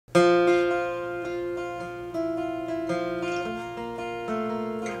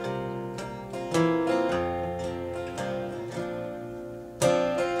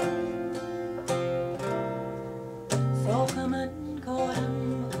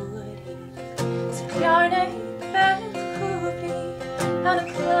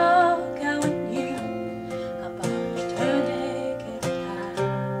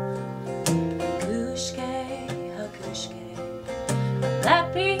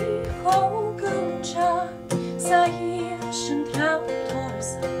I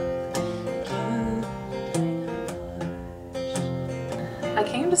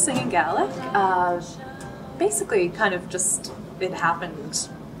came to sing in Gaelic, basically kind of just, it happened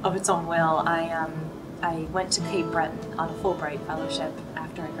of its own will. I went to Cape Breton on a Fulbright fellowship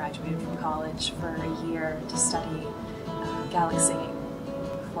after I graduated from college for a year to study Gaelic singing.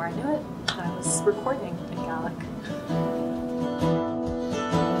 Before I knew it, I was recording in Gaelic.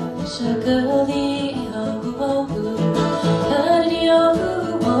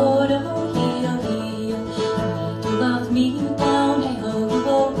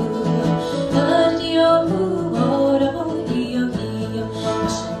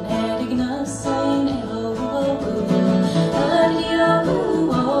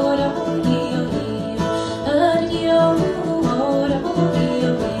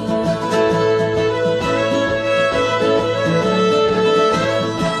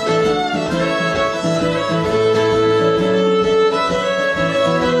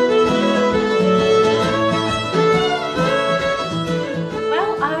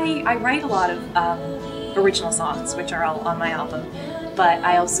 I write a lot of original songs, which are all on my album, but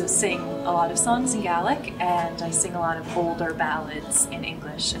I also sing a lot of songs in Gaelic, and I sing a lot of older ballads in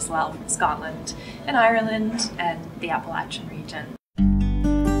English as well, from Scotland and Ireland and the Appalachian region.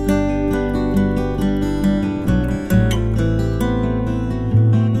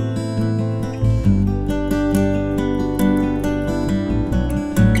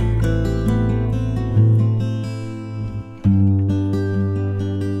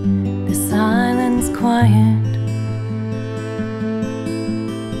 Quiet.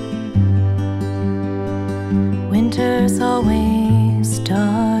 Winter's always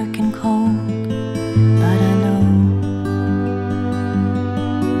dark and cold, but I know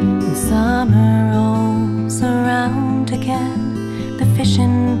when summer rolls around again, the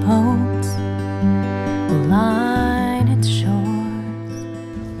fishing boats will line its shores.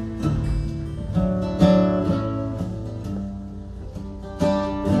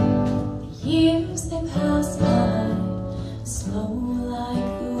 Years they pass by, slow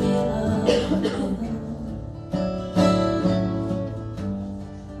like the wheel of a hill.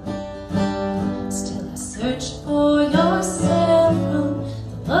 Still I search for yourself from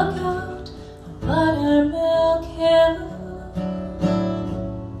the lookout on Buttermilk Hill.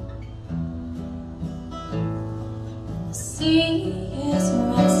 The sea is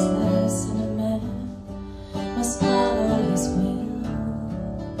restless and a man must follow his will.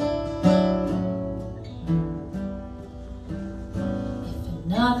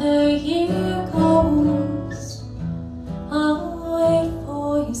 Another year goes, I'll wait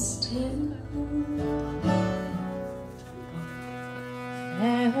for you still.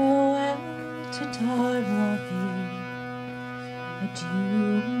 Farewell to Darwin,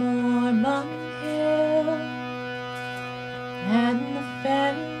 adieu Mormon Hill, and the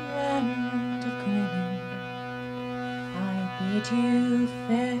fair land of Greene. I bid you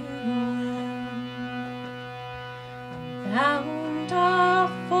farewell. I'm bound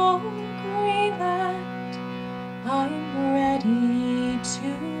off for Greenland, I'm ready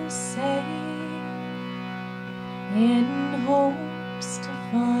to sail, in hopes to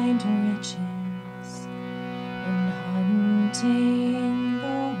find riches in hunting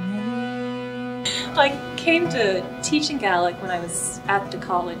the way. I came to teaching Gaelic when I was at the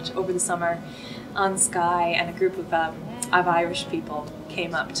college over the summer on Skye, and a group of Irish people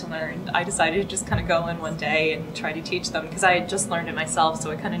came up to learn. I decided to just kind of go in one day and try to teach them because I had just learned it myself,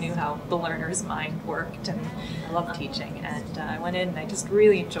 so I kind of knew how the learner's mind worked, and I loved teaching. And I went in and I just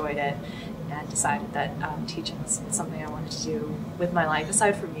really enjoyed it, and decided that teaching was something I wanted to do with my life,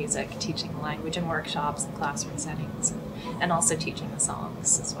 aside from music, teaching the language in workshops and classroom settings, and also teaching the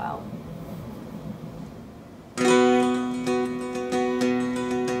songs as well.